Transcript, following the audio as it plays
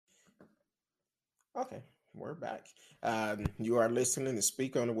Okay, we're back. You are listening to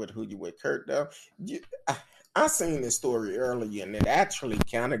Speak On It with Who You With Kurt. Though I seen this story earlier, and it actually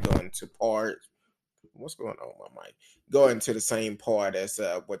kind of go into part. What's going on, my mic? Go into the same part as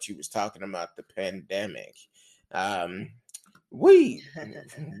what you was talking about the pandemic. Um, we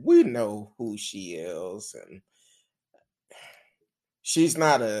we know who she is, and she's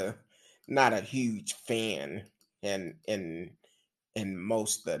not a huge fan in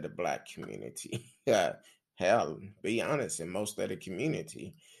most of the black community. Hell, be honest, in most of the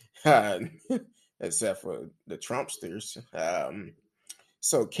community, uh, except for the Trumpsters.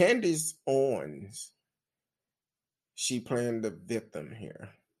 So Candace Owens, she playing the victim here,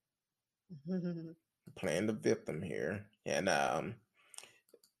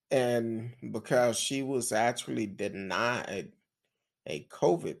 and because she was actually denied a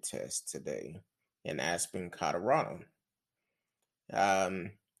COVID test today in Aspen, Colorado.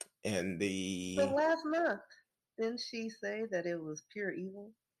 Um, and But the last month, didn't she say that it was pure evil?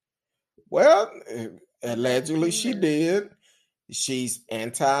 Well, The allegedly vaccine she or did. She's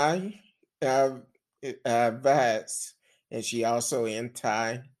anti uh, vax, and she also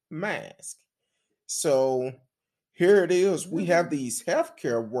anti mask. So here it is. We have these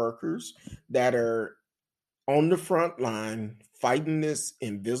healthcare workers that are on the front line fighting this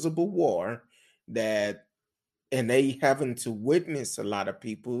invisible war that, and they having to witness a lot of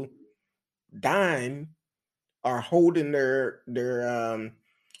people dying or holding their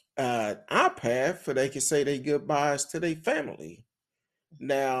iPad for they can say their goodbyes to their family.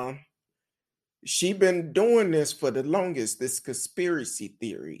 Now, she been doing this for the longest, this conspiracy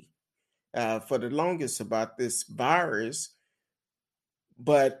theory, for the longest about this virus.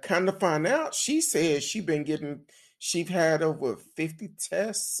 But kind of find out, she says she've had over 50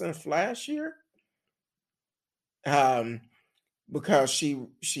 tests since last year. Um, because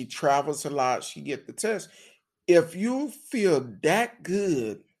she travels a lot, she get the test. If you feel that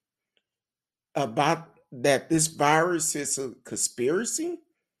good about that this virus is a conspiracy,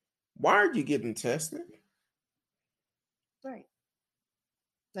 why are you getting tested? right?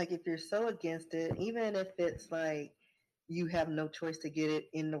 Like if you're so against it, even if it's like you have no choice to get it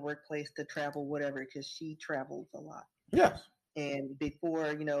in the workplace to travel, whatever, because she travels a lot. Yes. And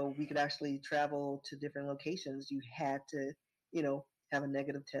before, we could actually travel to different locations, you had to, have a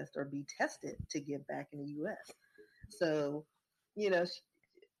negative test or be tested to get back in the US. So, you know,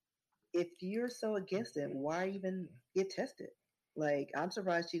 if you're so against it, why even get tested? Like, I'm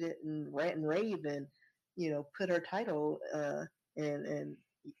surprised she didn't rant and rave and, put her title and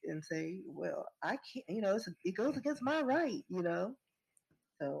and say, well, I can't, it goes against my right.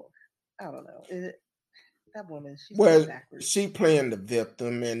 So I don't know. That woman, she's so Well, backwards. she playing the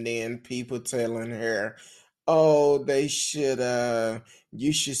victim, and then people telling her, "Oh, they should.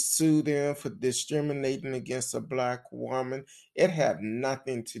 You should sue them for discriminating against a black woman." It had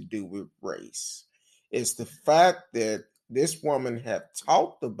nothing to do with race. It's the fact that this woman had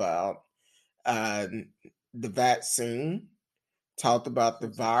talked about uh, the vaccine, talked about the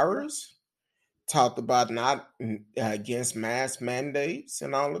virus, talked about not against mass mandates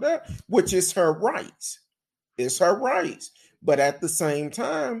and all of that, which is her rights. It's her rights. But at the same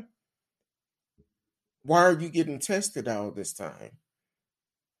time, why are you getting tested all this time?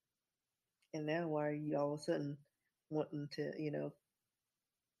 And now why are you all of a sudden wanting to,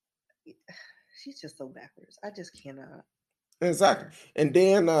 she's just so backwards. I just cannot with Exactly. her. And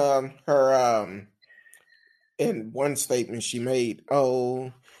then her in one statement she made,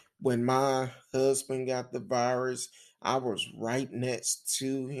 "Oh, when my husband got the virus, I was right next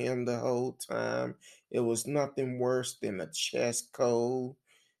to him the whole time. It was nothing worse than a chest cold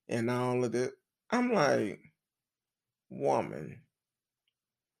and all of it." I'm like, woman,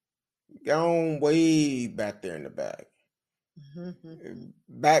 go on way back there in the back.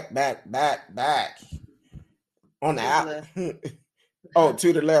 Back on the To the out. left. Oh,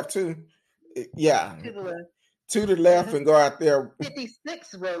 to the left too. Yeah, To the left. to the left and go out there.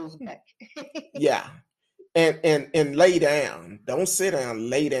 56 rows back. Yeah, and lay down. Don't sit down.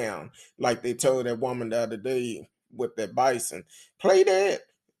 Lay down like they told that woman the other day with that bison. Play that.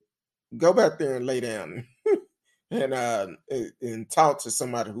 Go back there and lay down and talk to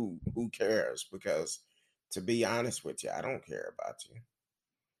somebody who cares. Because to be honest with you, I don't care about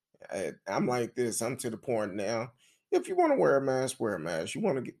you. I'm like this. I'm to the point now. If you want to wear a mask, wear a mask. You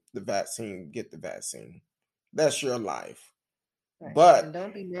want to get the vaccine, get the vaccine. That's your life. Right. And But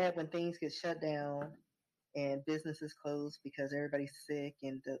don't be mad when things get shut down and businesses closed because everybody's sick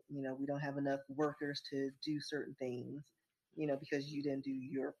and we don't have enough workers to do certain things, because you didn't do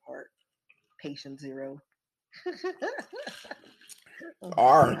your part. Patient zero.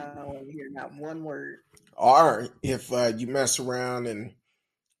 Or I don't want to hear not one word. or if you mess around and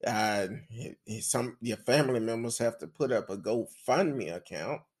uh, some your family members have to put up a GoFundMe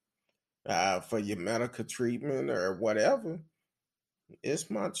account for your medical treatment or whatever, it's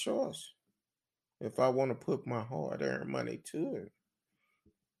my choice if I want to put my hard-earned money to it.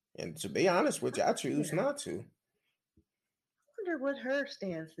 And to be honest with you, I choose Yeah. not to. I wonder what her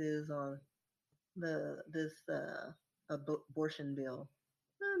stance is on this abortion bill.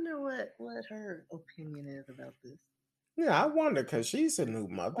 I wonder what her opinion is about this. Yeah, I wonder because she's a new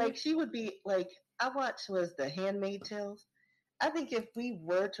mother. Like she would be like I watched was the Handmaid Tales. I think if we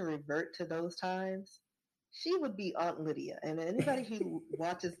were to revert to those times, she would be Aunt Lydia. And anybody who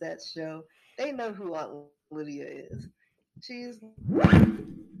watches that show, they know who Aunt Lydia is. She's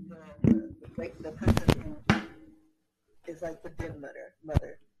the person who is like the den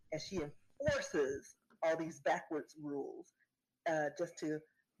mother, and she enforces all these backwards rules just to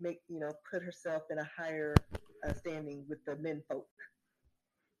make put herself in a higher standing with the men folk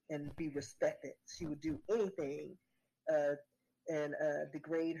and be respected. She would do anything uh, and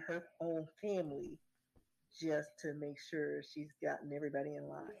degrade her own family just to make sure she's gotten everybody in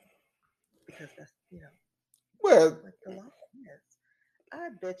line because that's Well, what the law is. I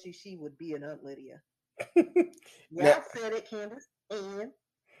bet you she would be an Aunt Lydia. now, Y'all said it, Candace. And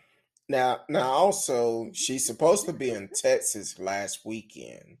now, also, she's supposed to be in Texas last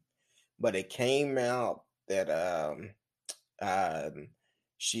weekend, but it came out that um,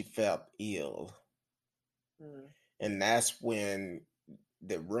 she felt ill, mm, and that's when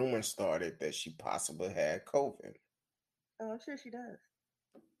the rumor started that she possibly had COVID. oh, I'm sure she does.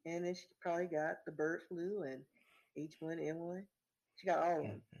 And then she probably got the bird flu and H1N1. She got all of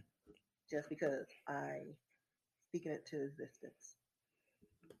them just because I speaking it to existence.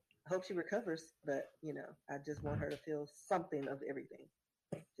 I hope she recovers, but I just want her to feel something of everything.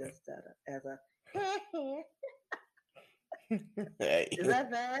 Just as a Hey, is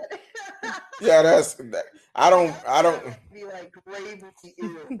that bad? yeah, that's that. I don't. Be like gravely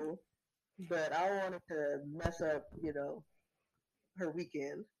ill, but I wanted to mess up, her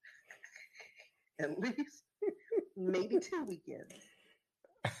weekend at least, maybe 2 weekends.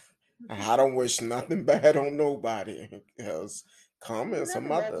 I don't wish nothing bad on nobody because You comments a never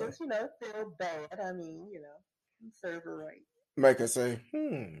know, mother just feel bad. I mean, serve her right. make her say,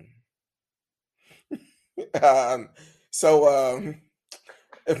 um, so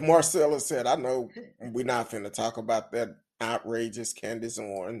if Marcella said, I know we're not finna talk about that outrageous Candace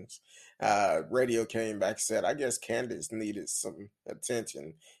Owens. Radio came back and said, I guess Candace needed some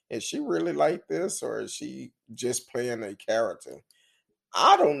attention. Is she really like this or is she just playing a character?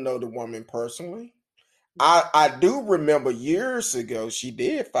 I don't know the woman personally. I do remember years ago she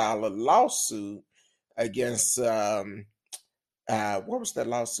did file a lawsuit against what was that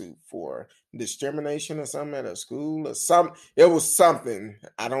lawsuit for? Discrimination or something at a school or some it was something.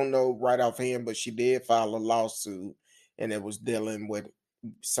 I don't know right offhand, but she did file a lawsuit and it was dealing with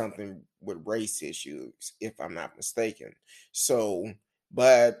something with race issues, if I'm not mistaken. So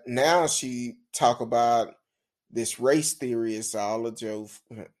but now she talk about this race theory is all a joke.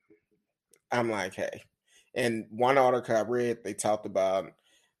 I'm like, hey. And one article I read, they talked about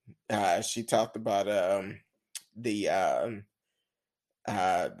she talked about the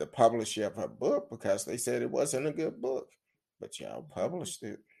the publisher of her book because they said it wasn't a good book, but y'all published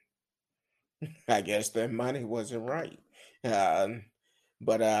it. I guess their money wasn't right. Um,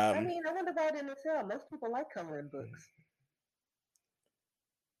 but I mean, I wonder about NSL. Most people like coloring books.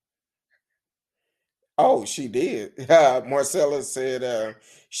 oh, she did. Marcella said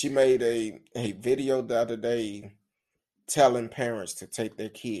she made a video the other day telling parents to take their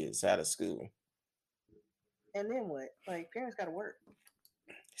kids out of school. And then what? Like parents got to work.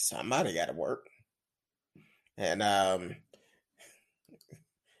 Somebody got to work, and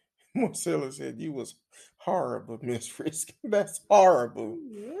Marcella said you was horrible, Miss Frisky. That's horrible.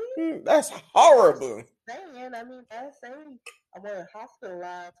 Really? That's horrible. Saying, I mean, I say I want to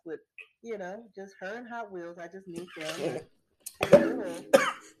hospitalized with, just her and Hot Wheels. I just need them to do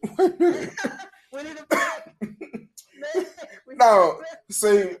a little. We need to no,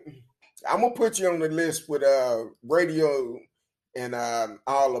 see, I'm gonna put you on the list with radio and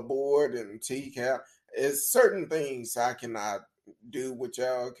all aboard and TCAP. It's certain things I cannot do with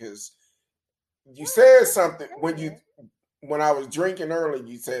y'all because you said something when I was drinking earlier.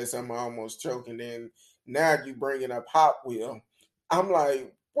 You said something almost choking. Then now you bringing up Hot Wheel. I'm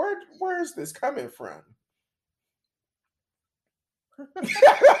like, where's this coming from?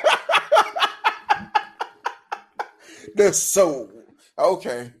 The soul.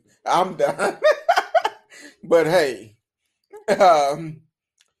 Okay, I'm done. But hey, Um,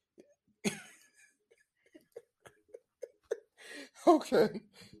 okay.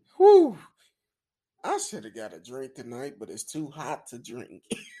 Whew. I should have got a drink tonight, but it's too hot to drink.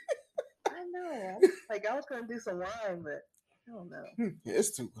 I know. I'm like I was gonna do some wine, but I don't know.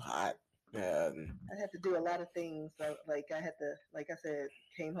 It's too hot. Um, I had to do a lot of things. Like I had to, like I said,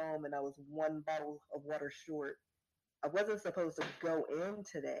 came home and I was one bottle of water short. I wasn't supposed to go in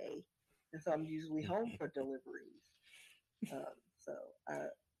today, and so I'm usually home for deliveries. So, I,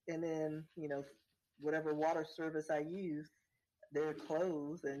 and then whatever water service I use, they're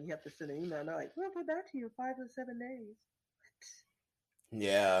closed, and you have to send an email. And they're like, "We'll get back to you 5 to 7 days."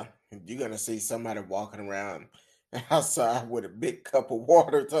 yeah, you're gonna see somebody walking around outside with a big cup of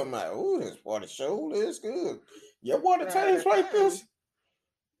water, talking about, "Oh, this water sure is good. Your water But at tastes the like time, this."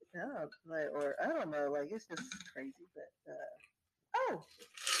 yeah, like, or I don't know, like it's just crazy. But oh,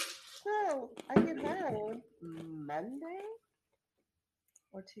 so I get home Monday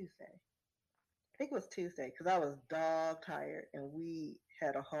or Tuesday. I think it was Tuesday because I was dog tired and we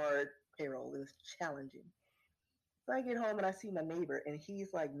had a hard payroll. It was challenging. So I get home and I see my neighbor and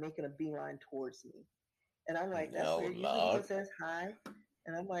he's like making a beeline towards me. And I'm like, that's Oh weird. Usually he Lord. just says hi.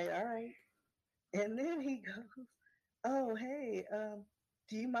 And I'm like, all right. And then he goes, oh, hey,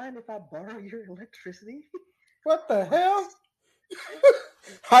 do you mind if I borrow your electricity? What the What? hell?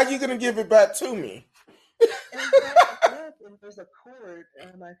 How you gonna give it back to me? And so I look and there's a cord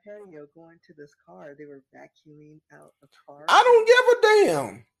on my patio going to this car. They were vacuuming out a car. I don't give a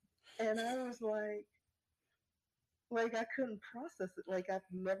damn. And I was like I couldn't process it. Like I've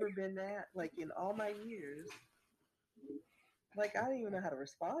never been that. Like in all my years, like I don't even know how to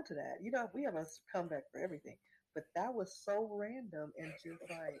respond to that. We have a comeback for everything, but that was so random and just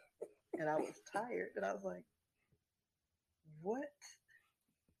like, and I was tired, and I was like, what?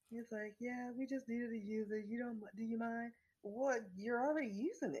 He's like, yeah, we just needed to use it. You don't? Do you mind? What? You're already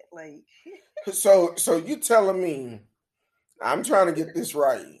using it. Like, So you telling me I'm trying to get this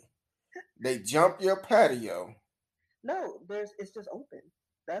right? They jump your patio, no, it's just open.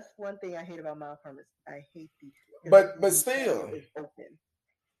 That's one thing I hate about my apartments. I hate because but the patio still. is open,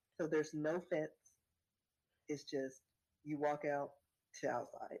 so there's no fence. It's just you walk out to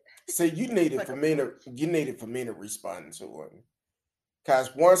outside. See, It's like a porch. you needed for me to respond to it.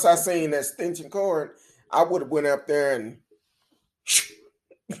 Cause once I seen that extension cord, I would have went up there and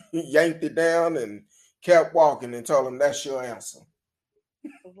yanked it down and kept walking and told him that's your answer.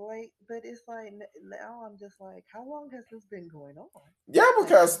 Like, but it's like now I'm just like, how long has this been going on? Yeah, Like,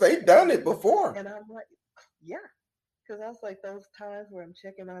 because they done it before. and I'm like, yeah, because I was like those times where I'm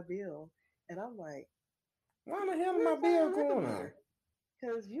checking my bill, and I'm like, Why the hell am my where's bill our going on? regulator?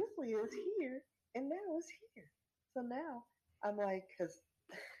 Because usually it's here, and now it's here. So now I'm like, because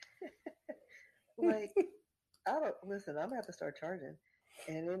like I don't listen. I'm gonna have to start charging,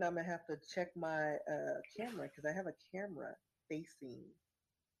 and then I'm gonna have to check my camera because I have a camera facing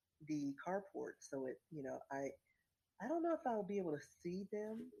the carport, so I don't know if I'll be able to see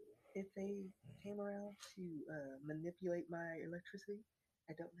them if they came around to manipulate my electricity.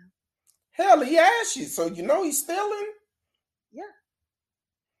 I don't know. Hell, he asked you, so you know he's stealing. Yeah.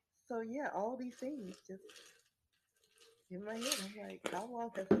 So yeah, all these things just in my head. I'm like, how long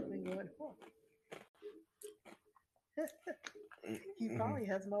has this been going on? He probably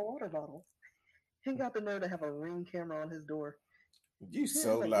has my water bottle. He got the nerve to have a ring camera on his door. You He's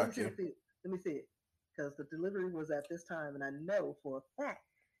so like, let me see lucky. it. Let me see it. Because the delivery was at this time, and I know for a fact,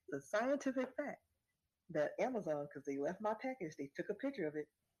 the scientific fact, that Amazon, because they left my package, they took a picture of it.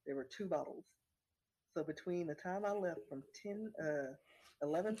 There were two bottles. So between the time I left from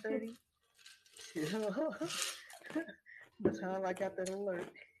 11:30 to the time I got that alert,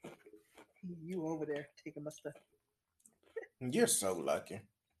 you over there taking my stuff. You're so lucky.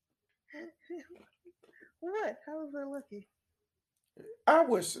 What? How was I lucky? I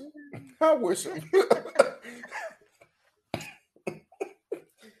wish. I wish.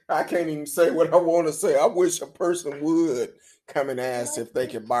 I can't even say what I want to say. I wish a person would come and ask Like if they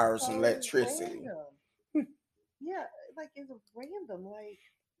could it's borrow some so electricity. random. Yeah, like it's random. Like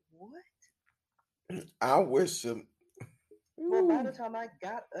what? I wish them. Well, by Ooh, the time I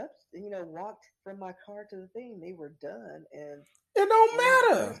got up, walked from my car to the thing, they were done, and it one of the don't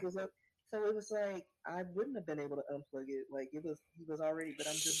cars matter. was up. So it was like I wouldn't have been able to unplug it. Like he was already. But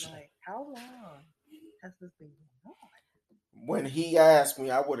I'm just like, how long has this been going on? When he asked me,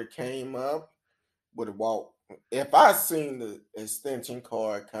 I would have came up, would have walked. If I seen the extension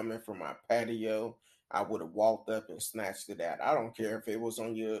cord coming from my patio, I would have walked up and snatched it out. I don't care if it was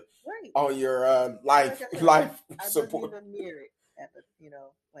Right. on your And like life I said, life I wasn't support. even near it at the.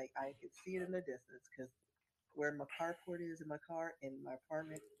 Like I could see it in the distance because where my carport is in my car and my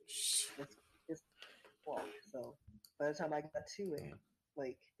apartment. It's walk. So by the time I got to it,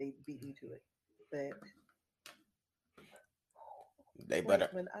 like they beat me to it. But They like better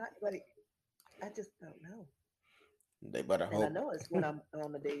when I just don't know. they better And I hope know it's when I'm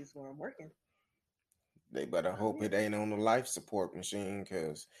on the days where I'm working. they better Oh hope yeah. it ain't on the life support machine,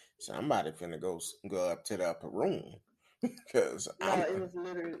 cause somebody finna go up to the upper room. Cause No, it was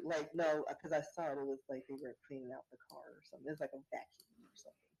literally like no, because I saw it. It was like they were cleaning out the car or something. It was like a vacuum or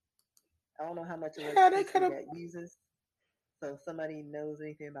something. I don't know how much yeah, they could electricity have. that uses. So if somebody knows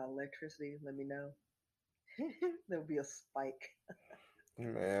anything about electricity, let me know. There'll be a spike.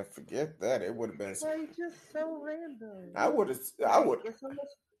 Man, forget that. It would have been. Like just so random. I would have. I Like would. it's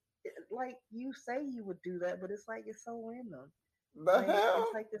almost like you say you would do that, but it's like it's so random. The Like hell?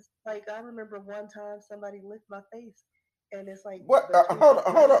 it's like this. Like I remember one time somebody licked my face, and it's like What? between Hold my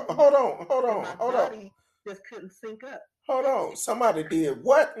on. Hold on. brain Hold on. Hold and on. my Hold on. body just couldn't sync up. Hold on. Somebody did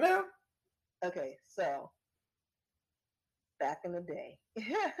what now? Okay, so back in the day,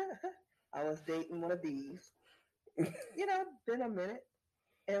 I was dating one of these. Been a minute,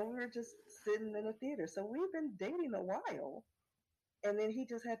 and we were just sitting in a theater. So we've been dating a while. And then he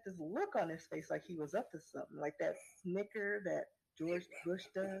just had this look on his face like he was up to something, like that snicker that George Bush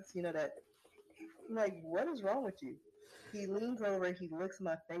does. That I'm like, what is wrong with you? He leans over, he looks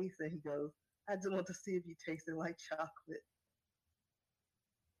my face, and he goes, I just want to see if you tasted like chocolate.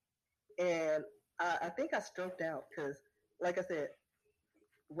 And I think I stroked out because, like I said,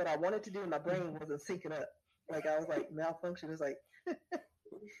 what I wanted to do in my brain wasn't syncing up. Like I was like malfunction. It was like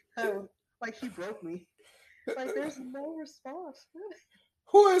I was like he broke me. Like there's no response.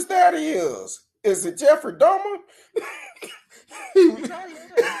 Who is that? Is it Jeffrey Dahmer? He probably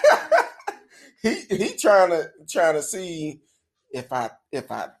is. He trying to see if I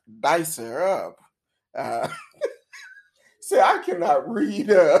dice her up. Uh, see, I cannot read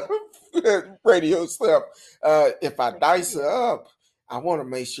radio stuff. If I Like dice her radio. up, I want to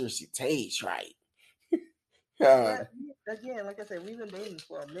make sure she tastes right. Uh, But again, like I said, we've been dating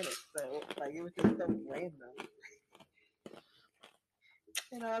for a minute, so like it was just so random.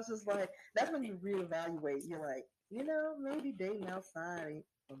 And I was just like, that's when you reevaluate. You're like, maybe dating outside ain't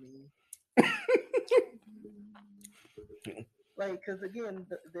for me. Like, because again,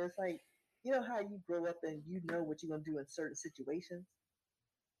 there's like, how you grow up and you know what you're gonna do in certain situations.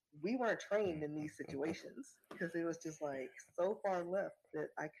 We weren't trained in these situations because it was just like so far left that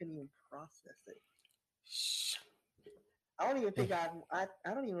I couldn't even process it. I don't even think I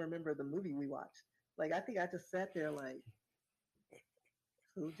don't even remember the movie we watched. Like I think I just sat there like,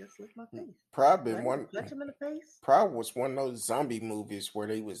 who just licked my face? probably Do I need to one. punch him in the face? Probably was one of those zombie movies where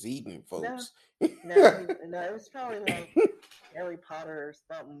they was eating No, folks. no. It was probably like Harry Potter or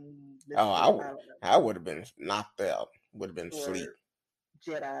something. Oh, I don't know. I would have been knocked out. Would have been sleep. Or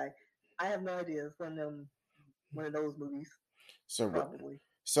Jedi. I have no idea. It's one of those movies. So, Probably.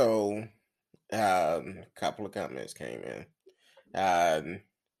 so a couple of comments came in.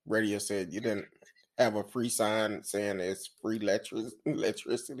 Radio said you didn't have a free sign saying it's free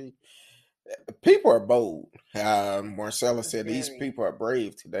electricity. People are bold. Marcella said these Very. people are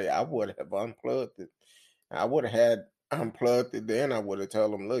brave today. I would have unplugged it. I would have had unplugged it. Then I would have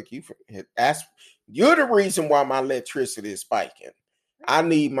told them, "Look, ask. You're the reason why my electricity is spiking. I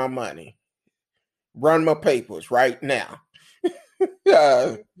need my money. Run my papers right now."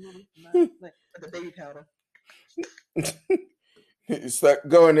 Uh, The baby powder. It's like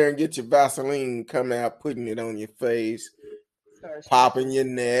go in there and get your Vaseline, come out, putting it on your face, Start popping stretching. your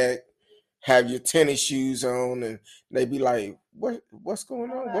neck, have your tennis shoes on, and they be like, What's going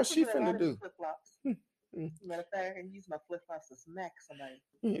I don't on? know. I What's can she do a lot finna of these do? flip flops. Matter of fact, I can use my flip flops to smack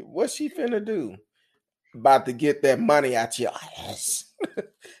somebody. What's she finna do? About to get that money out your ass.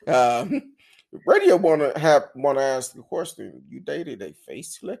 um, Radio wanna ask the question. You dated a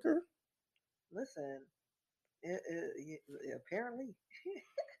face slicker? Listen, apparently,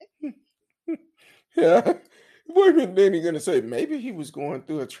 Yeah. What then he gonna say? Maybe he was going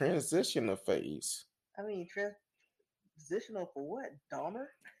through a transitional phase. I mean, transitional for what? Dahmer?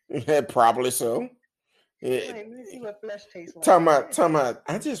 Yeah, probably so. Yeah. Like, let me see what flesh tastes like. Talking about,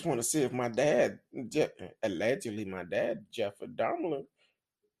 I just want to see if my dad, allegedly my dad, Jeffrey Dahmer,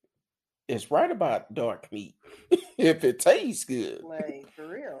 is right about dark meat. If it tastes good. Like, for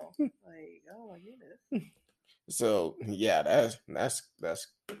real. Like, oh my goodness. So yeah, that's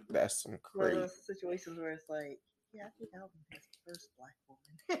some One of crazy. those situations where it's like, yeah, I think Alvin has the first black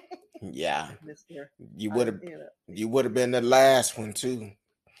woman. Yeah, Mister. you would I, have you know. you would have been the last one too.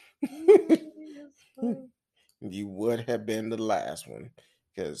 It's funny. You would have been the last one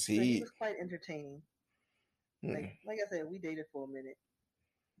because But he he was quite entertaining. Like I said, we dated for a minute.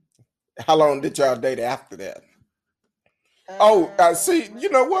 How long did y'all date after that? Oh, I see. Like You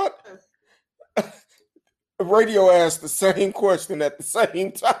know what? Radio asked the same question at the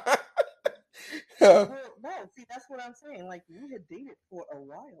same time. well, no, see, that's what I'm saying. Like, we had dated for a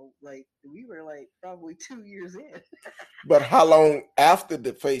while. Like, we were like probably 2 years in. But how long after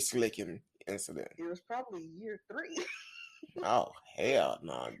the face licking incident? It was probably year 3. Oh hell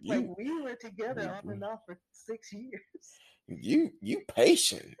no! Like, we were together off and off for 6 years. You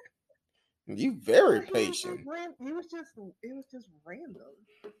patient. You very patient. It was just random.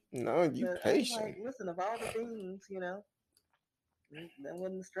 No, you But I'm patient. like, listen, of all the things, that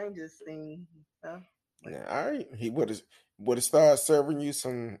wasn't the strangest thing. Huh? Yeah, all right. He would have started serving you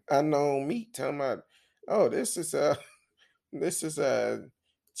some unknown meat. Talking about, oh, this is a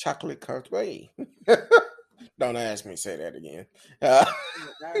chocolate Cartier. Don't ask me to say that again. I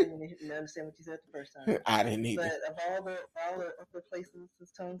didn't even understand what you said the first time. I didn't either. But of all the other places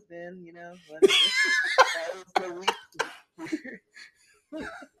his tongue's been, whatever. That was the week.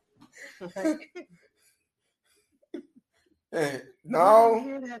 No.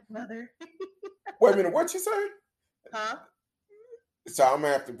 Hear that, mother? Wait a minute. What you say? Huh? So I'm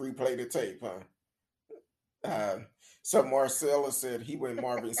gonna have to replay the tape, huh? So Marcella said he went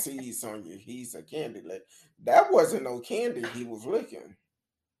Marvin Seeds on you. He's a candy lick. That wasn't no candy he was licking.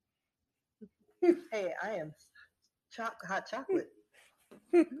 Hey, I am hot chocolate.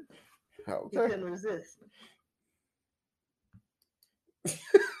 Okay. He couldn't resist.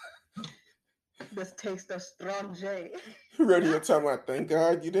 This taste of strong J. Radio talking about, thank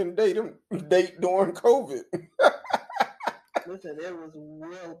God you didn't date during COVID. Listen, it was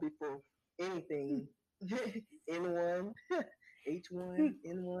well before anything. N1, H1,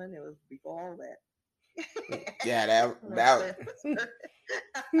 N1. It was before all that. Yeah, that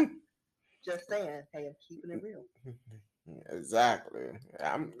Just saying, hey, I'm keeping it real. Exactly.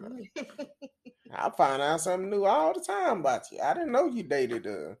 I find out something new all the time about you. I didn't know you dated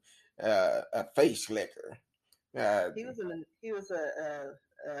a face licker. He was the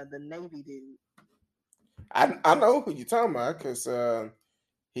Navy dude. I know who you're talking about because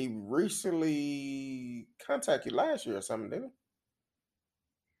he recently contacted you last year or something, didn't he?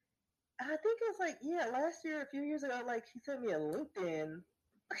 I think it was last year, a few years ago. Like, he sent me a LinkedIn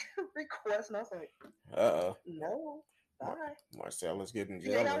request, and I was like, no, bye. Marcella's getting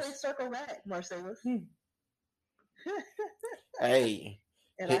jealous. They always circle back, Marcellus. Hey.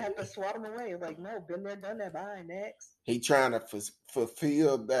 And I have to swat him away. Like, no, been there, done that. Bye, next. He trying to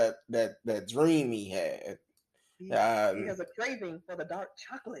fulfill that dream he had. He has a craving for the dark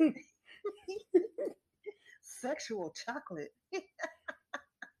chocolate. Sexual chocolate.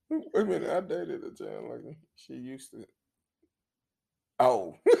 Wait a minute, I dated a Jan like she used to.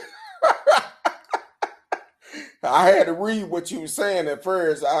 Oh. I had to read what you were saying at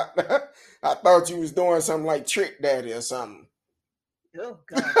first. I thought you was doing something like Trick Daddy or something. Oh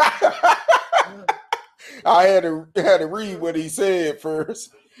God. I had to read what he said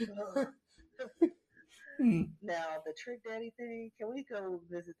first. Now the Trick Daddy thing, can we go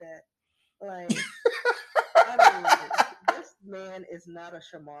visit that? Like, I mean, this man is not a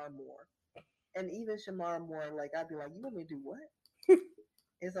Shamar Moore, and even Shamar Moore, like, I'd be like, you want me to do what?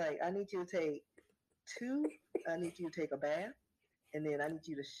 It's like, I need you to take I need you to take a bath, and then I need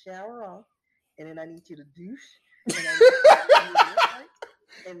you to shower off, and then I need you to douche, and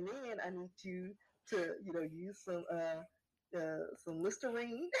then I need you to use some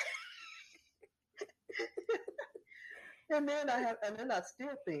Listerine. and then I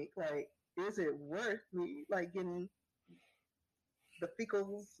still think, like, is it worth me, like, getting the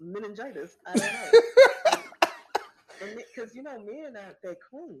fecal meningitis? I don't know. And because men aren't that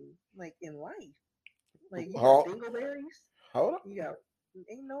clean, like, in life. Like, you got dingleberries. Hold on. You got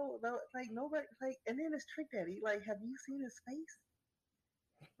nobody, like, and then it's Trick Daddy. Like, have you seen his face?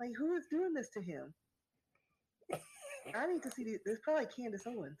 Like, who is doing this to him? I need to see these. There's probably Candace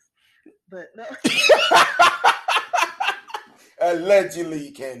Owens, but no.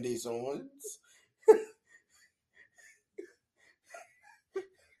 Allegedly, Candace Owens.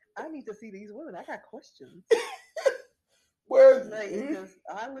 I need to see these women. I got questions. Well, because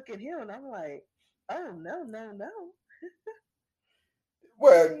I look at him and I'm like, oh no.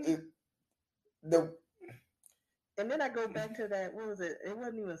 Well, and then I go back to that. What was it? It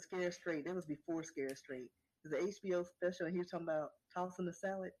wasn't even Scare Straight. It was before Scare Straight. It was the HBO special, and he was talking about tossing the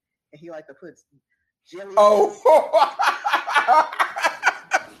salad, and he liked to put jelly. Oh.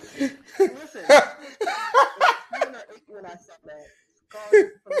 Listen, when I saw that.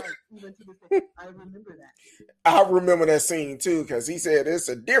 I remember that. I remember that scene too, because he said it's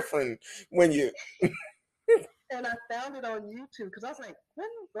a different when you And I found it on YouTube because I was like, when?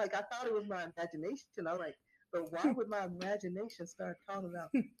 Like, I thought it was my imagination. I was like, but why would my imagination start talking about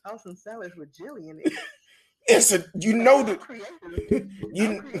tossing salads with jelly in it? It's a I'm creative. I'm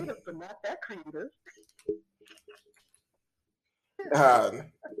you creative, but not that creative. uh,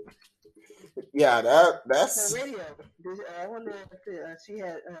 yeah, that's The radio. I wonder if she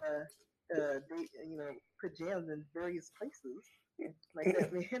had, put jams in various places like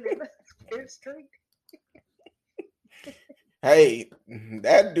that. Man, that's very straight. hey,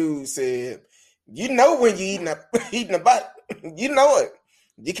 that dude said, you know when you eating a eating a butt, you know it.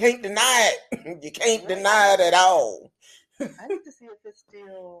 You can't deny it. You can't Right. deny it at all. I need to see if it's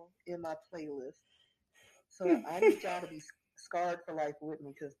still in my playlist. So I need y'all to be scarred for life with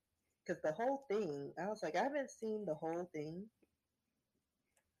me because the whole thing, I was like, I haven't seen the whole thing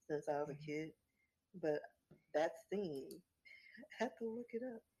since I was a kid, but that scene, I had to look it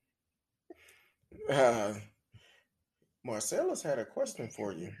up. Uh, Marcellus had a question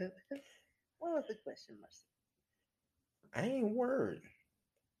for you. What was the question, Marcel? I ain't worried.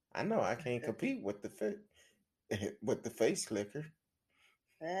 I know I can't compete with the with the face clicker.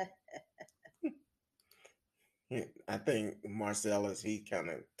 I think Marcellus he kind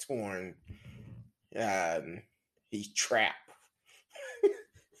of torn. He's trapped.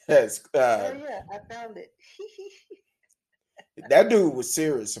 That's Oh yeah, I found it. that dude was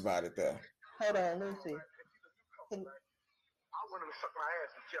serious about it though. Hold on, let me see. Can, I want him to suck my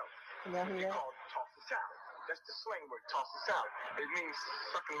ass with jelly. can y'all hear They that? call it toss the salad. That's the slang word, toss the salad. It means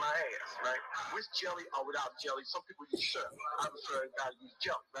sucking my ass, right? With jelly or without jelly. Some people use syrup. I prefer to use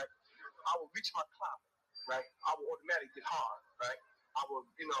jelly, right? I will reach my clout, right? I will automatically get hard, right? I will,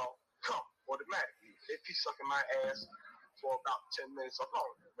 come automatically. If he's sucking my ass for about 10 minutes or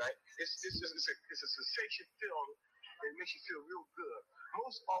longer, right? It's a sensation feeling. It makes you feel real good.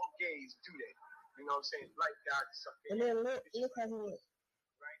 Most all gays do that. You know what I'm saying? Like God suck And then look how he looks.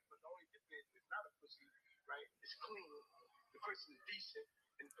 right? But the only difference is it's not a pussy, right? It's clean. The person is decent,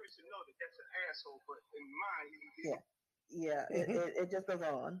 and the person knows that that's an asshole. But in mine, Yeah, it just goes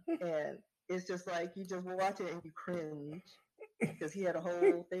on, and it's just like you just watch it and you cringe because he had a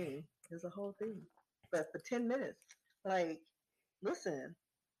whole thing. There's a whole thing, but for 10 minutes, like, listen,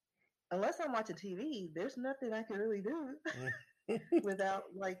 unless I'm watching TV, there's nothing I can really do without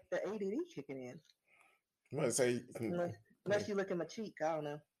like the ADD kicking in. I'm gonna say Unless you look at my cheek, I don't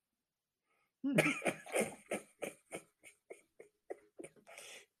know.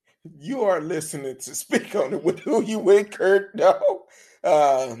 you are listening to Speak on It with Who You With, Kurt Dog.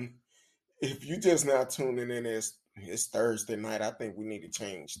 If you just now tuning in, it's Thursday night. I think we need to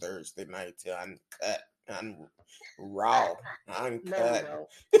change Thursday night to uncut, raw, uncut. No,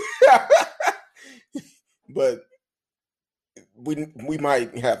 But we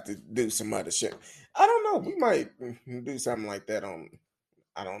might have to do some other shit. I don't know. We might do something like that on.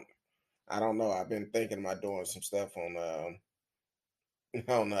 I don't. I don't know. I've been thinking about doing some stuff on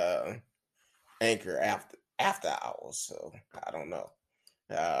Anchor after hours. So I don't know.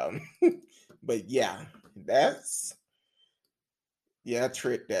 But yeah,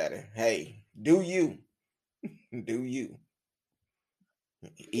 Trick Daddy. Hey, do you? Do you?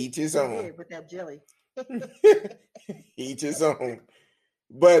 Each his he own. did with that jelly. Each his own.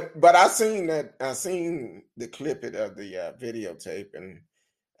 But I seen the clip of the videotape and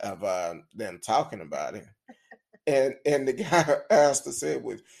of them talking about it, and the guy asked to say,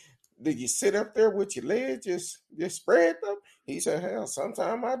 "Was did you sit up there with your legs just spread them?" He said, "Hell,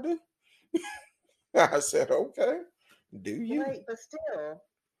 sometime I do." I said, "Okay, do you?" Right, but still,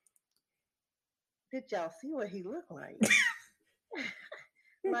 did y'all see what he looked like?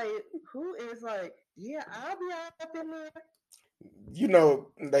 Like, who is like, yeah, I'll be up in there. You know,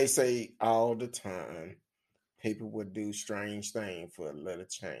 they say all the time people would do strange things for a little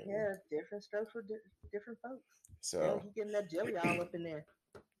change. Yeah, different strokes for different folks. So He getting that jelly all up in there.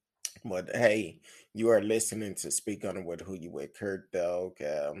 but hey, you are listening to Speak On It with Who You With, Kurt Dog.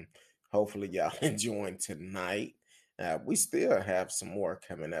 Hopefully y'all enjoying tonight. We still have some more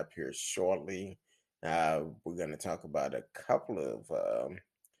coming up here shortly. We're going to talk about a couple of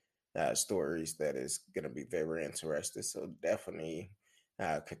stories that is going to be very interesting. So definitely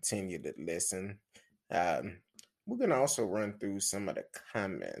continue to listen. We're going to also run through some of the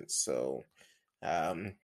comments. So